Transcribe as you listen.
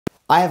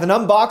I have an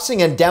unboxing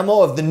and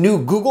demo of the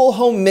new Google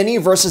Home Mini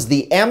versus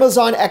the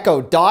Amazon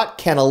Echo Dot.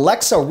 Can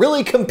Alexa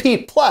really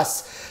compete?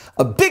 Plus,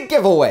 a big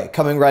giveaway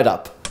coming right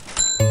up.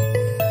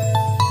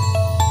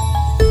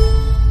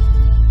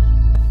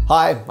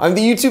 Hi, I'm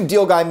the YouTube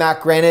deal guy,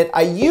 Matt Granite.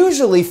 I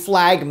usually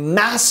flag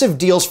massive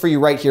deals for you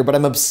right here, but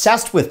I'm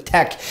obsessed with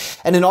tech.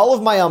 And in all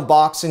of my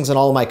unboxings and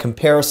all of my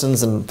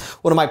comparisons and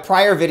one of my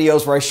prior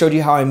videos where I showed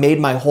you how I made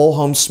my whole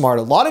home smart,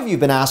 a lot of you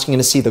have been asking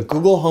to see the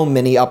Google Home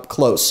Mini up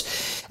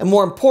close. And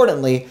more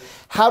importantly,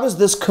 how does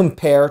this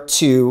compare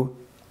to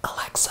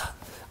Alexa?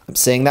 I'm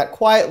saying that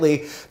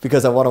quietly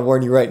because I want to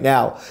warn you right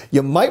now.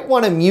 You might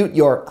want to mute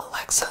your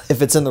Alexa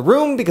if it's in the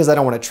room because I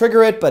don't want to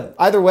trigger it, but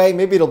either way,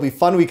 maybe it'll be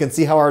fun. We can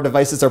see how our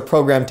devices are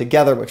programmed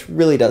together, which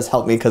really does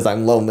help me because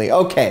I'm lonely.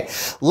 Okay,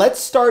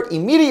 let's start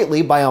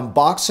immediately by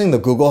unboxing the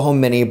Google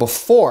Home Mini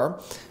before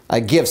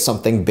I give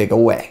something big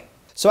away.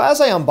 So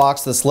as I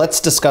unbox this, let's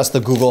discuss the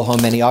Google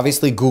Home Mini.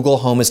 Obviously, Google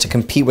Home is to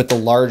compete with the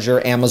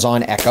larger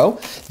Amazon Echo.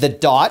 The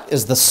Dot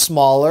is the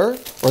smaller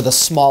or the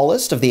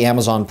smallest of the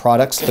Amazon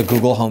products. The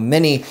Google Home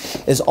Mini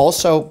is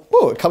also,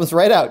 ooh, it comes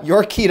right out,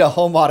 your key to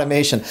home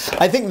automation.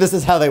 I think this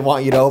is how they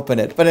want you to open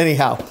it, but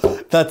anyhow,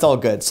 that's all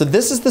good. So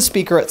this is the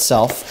speaker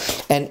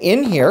itself, and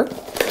in here,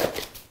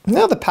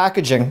 now the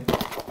packaging,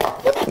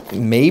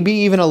 maybe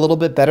even a little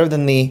bit better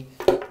than the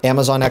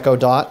Amazon Echo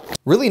Dot.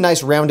 Really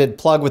nice rounded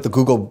plug with the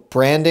Google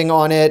branding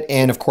on it.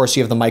 And of course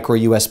you have the micro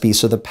USB.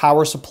 So the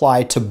power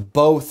supply to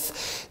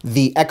both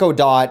the Echo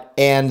Dot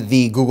and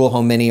the Google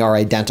Home Mini are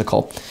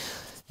identical.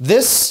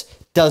 This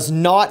does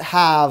not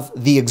have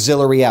the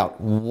auxiliary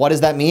out. What does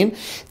that mean?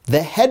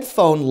 The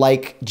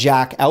headphone-like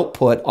jack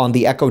output on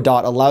the Echo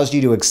Dot allows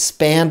you to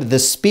expand the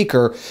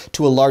speaker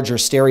to a larger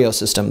stereo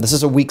system. This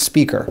is a weak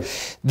speaker.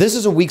 This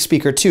is a weak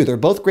speaker too. They're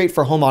both great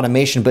for home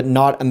automation, but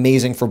not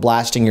amazing for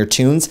blasting your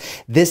tunes.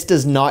 This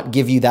does not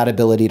give you that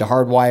ability to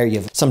hardwire.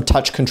 You have some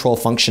touch control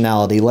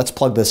functionality. Let's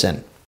plug this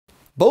in.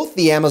 Both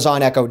the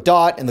Amazon Echo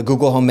Dot and the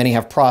Google Home Mini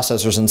have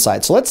processors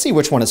inside. So let's see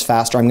which one is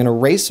faster. I'm gonna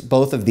race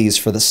both of these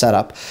for the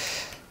setup.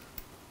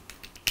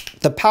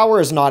 The power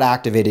is not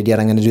activated yet.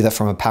 I'm going to do that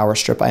from a power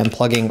strip. I am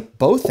plugging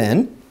both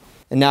in,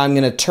 and now I'm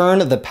going to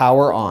turn the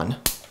power on.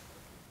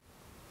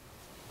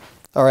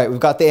 All right, we've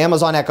got the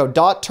Amazon Echo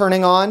Dot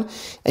turning on,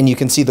 and you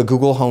can see the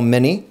Google Home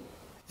Mini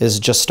is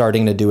just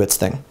starting to do its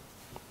thing.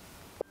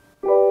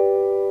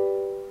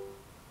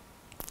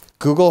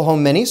 Google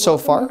Home Mini so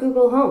far.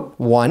 Google Home.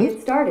 1.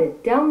 Get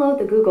started. Download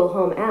the Google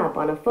Home app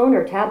on a phone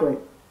or tablet.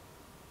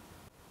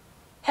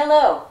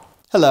 Hello.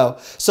 Hello.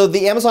 So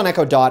the Amazon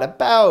Echo Dot,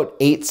 about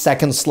 8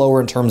 seconds slower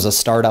in terms of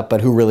startup,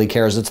 but who really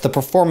cares? It's the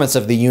performance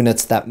of the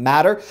units that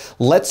matter.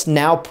 Let's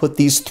now put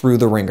these through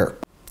the ringer.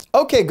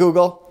 Okay,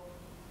 Google.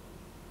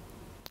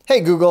 Hey,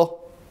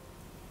 Google.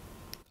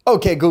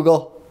 Okay,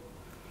 Google.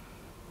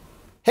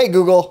 Hey,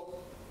 Google.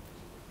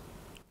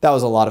 That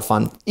was a lot of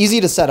fun.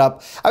 Easy to set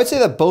up. I would say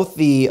that both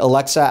the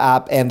Alexa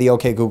app and the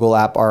OK Google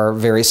app are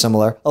very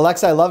similar.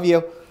 Alexa, I love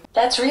you.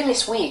 That's really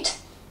sweet.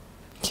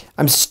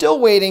 I'm still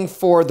waiting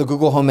for the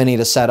Google Home Mini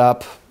to set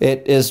up.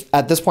 It is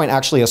at this point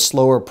actually a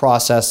slower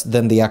process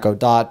than the Echo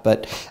Dot,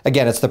 but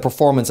again, it's the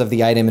performance of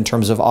the item in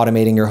terms of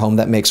automating your home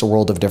that makes a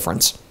world of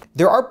difference.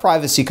 There are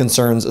privacy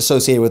concerns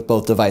associated with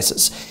both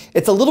devices.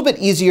 It's a little bit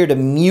easier to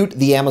mute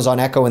the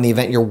Amazon Echo in the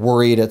event you're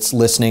worried it's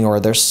listening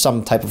or there's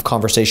some type of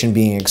conversation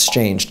being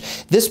exchanged.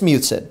 This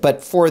mutes it,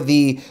 but for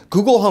the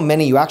Google Home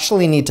Mini, you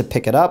actually need to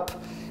pick it up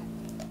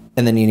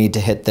and then you need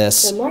to hit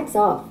this. The mic's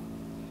off.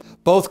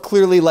 Both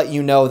clearly let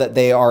you know that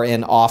they are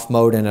in off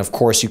mode, and of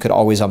course you could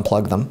always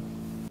unplug them.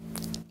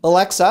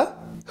 Alexa,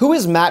 who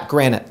is Matt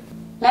Granite?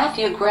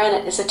 Matthew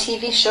Granite is a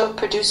TV show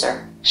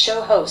producer,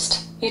 show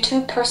host,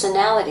 YouTube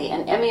personality,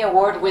 and Emmy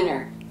Award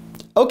winner.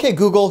 Okay,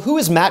 Google, who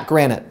is Matt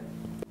Granite?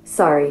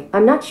 Sorry,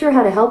 I'm not sure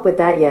how to help with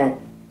that yet,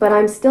 but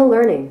I'm still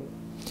learning.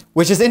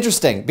 Which is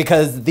interesting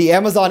because the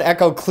Amazon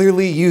Echo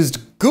clearly used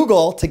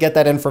Google to get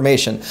that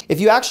information.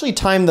 If you actually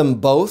time them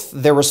both,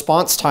 their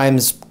response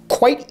time's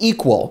quite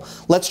equal.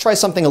 Let's try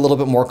something a little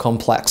bit more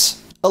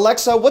complex.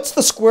 Alexa, what's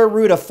the square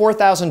root of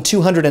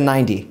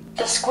 4,290?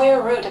 The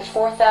square root of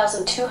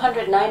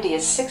 4,290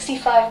 is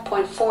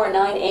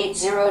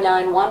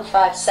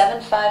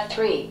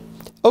 65.4980915753.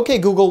 Okay,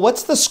 Google,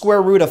 what's the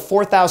square root of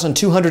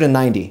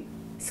 4,290?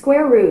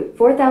 Square root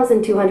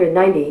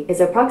 4,290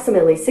 is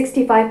approximately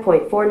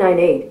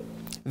 65.498.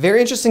 Very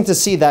interesting to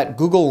see that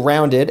Google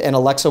rounded and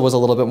Alexa was a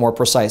little bit more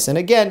precise. And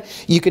again,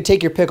 you could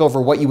take your pick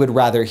over what you would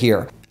rather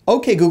hear.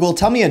 Okay, Google,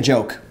 tell me a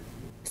joke.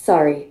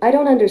 Sorry, I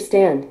don't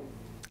understand.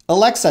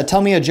 Alexa,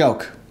 tell me a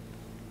joke.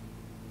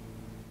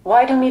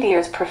 Why do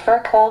meteors prefer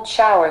cold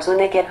showers when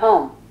they get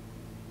home?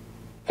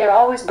 They're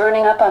always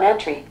burning up on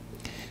entry.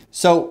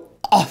 So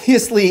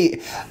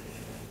obviously,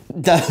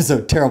 that was a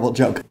terrible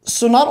joke.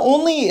 So not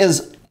only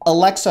is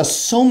Alexa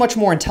so much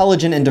more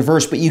intelligent and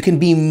diverse, but you can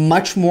be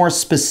much more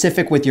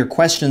specific with your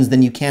questions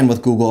than you can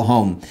with Google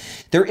Home.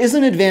 There is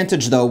an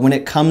advantage though when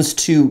it comes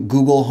to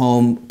Google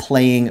Home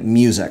playing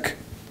music.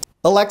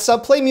 Alexa,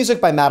 play music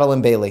by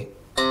Madeline Bailey.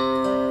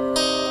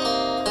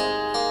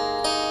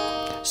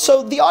 So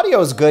So the audio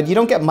is good. You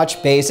don't get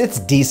much bass. It's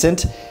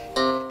decent.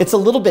 It's a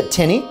little bit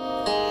tinny.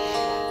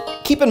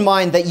 Keep in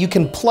mind that you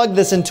can plug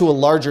this into a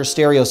larger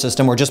stereo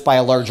system or just buy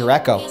a larger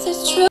Echo.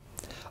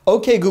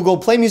 Okay, Google,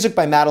 play music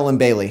by Madeline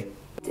Bailey.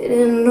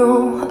 Didn't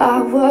know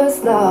I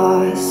was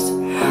lost,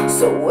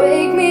 so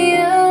wake me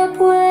up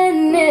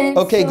when it's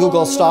Okay,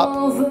 Google, stop.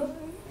 over.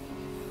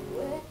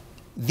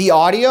 The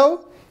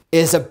audio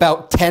is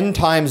about 10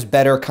 times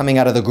better coming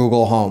out of the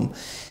Google Home.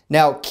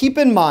 Now, keep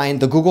in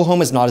mind, the Google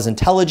Home is not as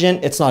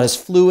intelligent, it's not as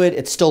fluid,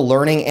 it's still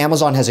learning.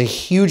 Amazon has a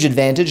huge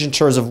advantage in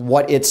terms of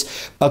what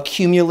it's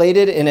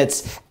accumulated in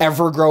its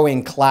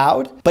ever-growing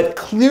cloud. But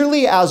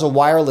clearly, as a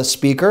wireless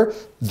speaker,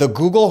 the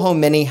Google Home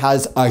Mini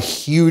has a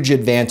huge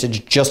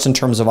advantage just in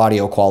terms of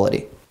audio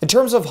quality. In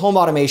terms of home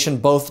automation,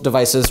 both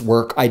devices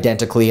work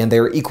identically and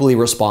they're equally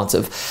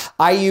responsive.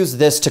 I use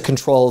this to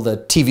control the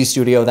TV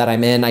studio that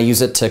I'm in. I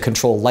use it to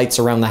control lights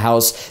around the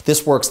house.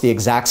 This works the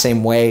exact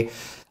same way.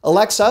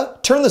 Alexa,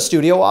 turn the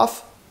studio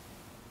off.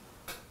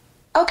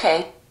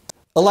 Okay.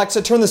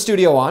 Alexa, turn the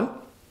studio on.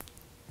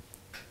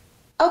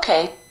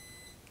 Okay.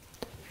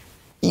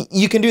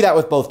 You can do that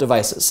with both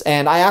devices.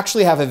 And I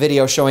actually have a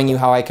video showing you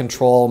how I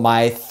control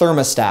my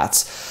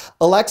thermostats.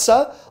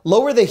 Alexa,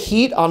 lower the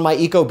heat on my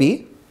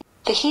Ecobee.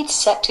 The heat's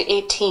set to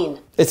 18.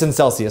 It's in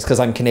Celsius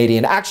because I'm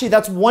Canadian. Actually,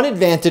 that's one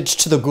advantage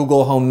to the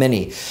Google Home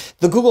Mini.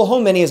 The Google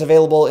Home Mini is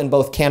available in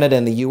both Canada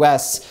and the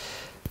US.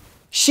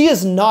 She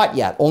is not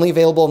yet, only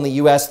available in the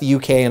US, the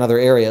UK, and other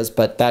areas,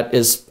 but that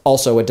is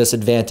also a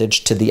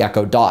disadvantage to the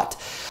Echo Dot.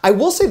 I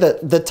will say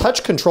that the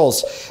touch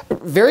controls,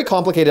 very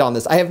complicated on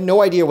this. I have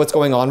no idea what's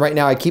going on right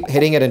now. I keep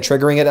hitting it and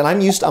triggering it, and I'm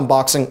used to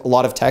unboxing a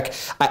lot of tech.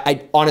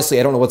 I honestly,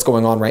 I don't know what's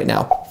going on right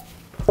now.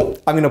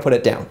 I'm gonna put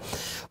it down.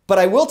 But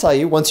I will tell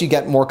you, once you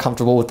get more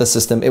comfortable with the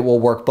system, it will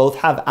work. Both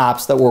have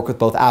apps that work with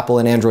both Apple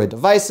and Android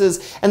devices,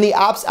 and the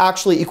apps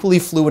actually equally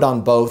fluid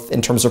on both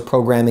in terms of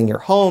programming your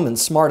home and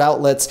smart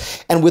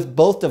outlets. And with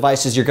both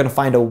devices, you're gonna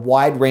find a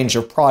wide range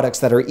of products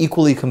that are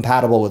equally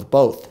compatible with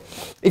both.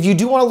 If you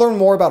do want to learn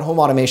more about home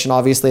automation,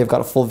 obviously I've got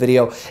a full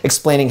video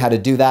explaining how to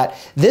do that.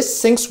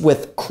 This syncs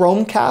with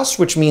Chromecast,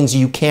 which means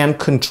you can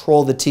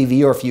control the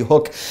TV, or if you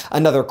hook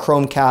another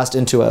Chromecast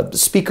into a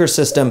speaker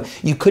system,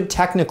 you could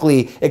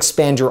technically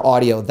expand your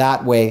audio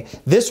that way.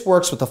 This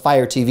works with the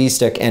Fire TV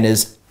stick and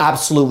is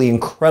absolutely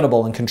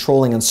incredible in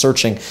controlling and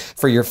searching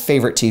for your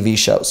favorite TV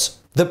shows.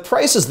 The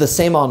price is the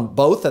same on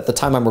both. At the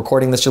time I'm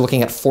recording this, you're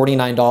looking at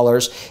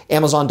 $49.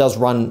 Amazon does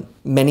run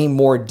many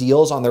more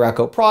deals on their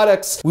Echo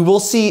products. We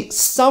will see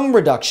some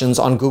reductions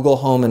on Google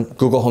Home and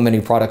Google Home Mini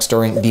products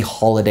during the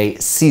holiday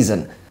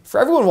season. For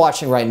everyone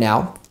watching right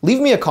now, leave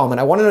me a comment.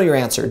 I want to know your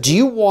answer. Do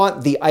you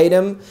want the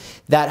item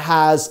that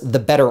has the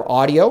better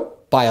audio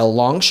by a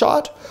long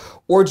shot?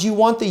 Or do you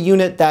want the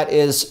unit that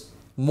is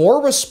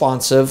more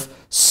responsive,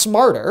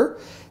 smarter,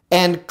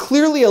 and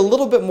clearly a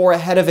little bit more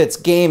ahead of its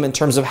game in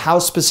terms of how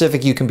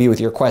specific you can be with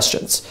your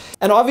questions?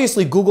 And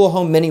obviously Google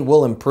Home Mini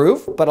will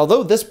improve, but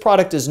although this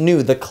product is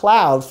new, the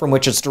cloud from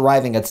which it's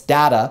deriving its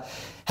data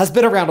has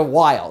been around a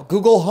while.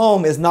 Google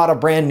Home is not a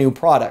brand new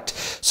product,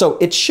 so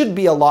it should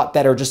be a lot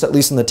better, just at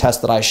least in the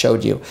test that I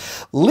showed you.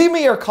 Leave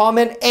me your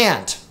comment,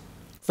 and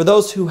for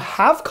those who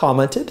have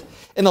commented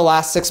in the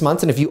last 6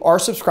 months, and if you are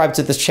subscribed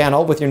to this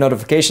channel with your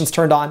notifications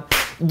turned on,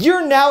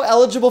 you're now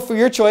eligible for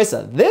your choice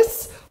of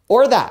this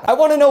or that. I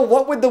want to know,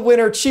 what would the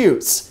winner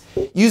choose?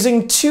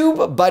 Using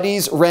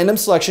TubeBuddy's random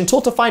selection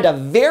tool to find a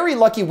very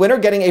lucky winner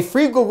getting a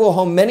free Google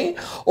Home Mini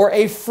or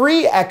a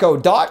free Echo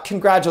Dot.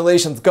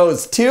 Congratulations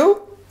goes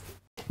to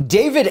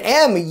David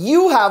M.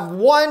 You have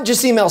won.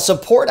 Just email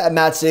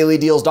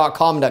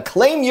support@mattsdailydeals.com to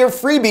claim your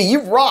freebie. You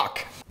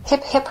rock.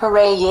 Hip hip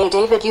hooray, yay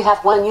David, you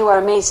have won, you are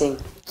amazing.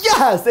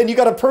 Yes, and you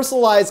got a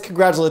personalized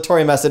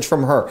congratulatory message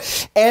from her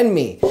and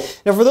me.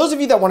 Now, for those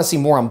of you that want to see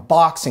more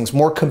unboxings,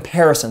 more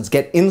comparisons,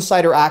 get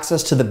insider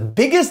access to the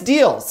biggest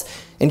deals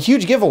and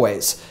huge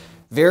giveaways,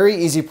 very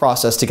easy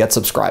process to get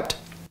subscribed.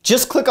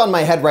 Just click on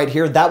my head right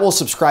here. That will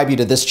subscribe you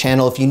to this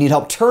channel. If you need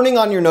help turning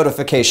on your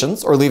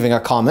notifications or leaving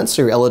a comment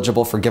so you're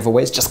eligible for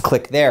giveaways, just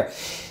click there.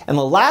 And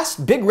the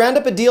last big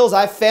roundup of deals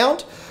I've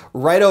found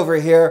right over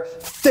here.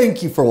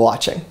 Thank you for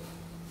watching.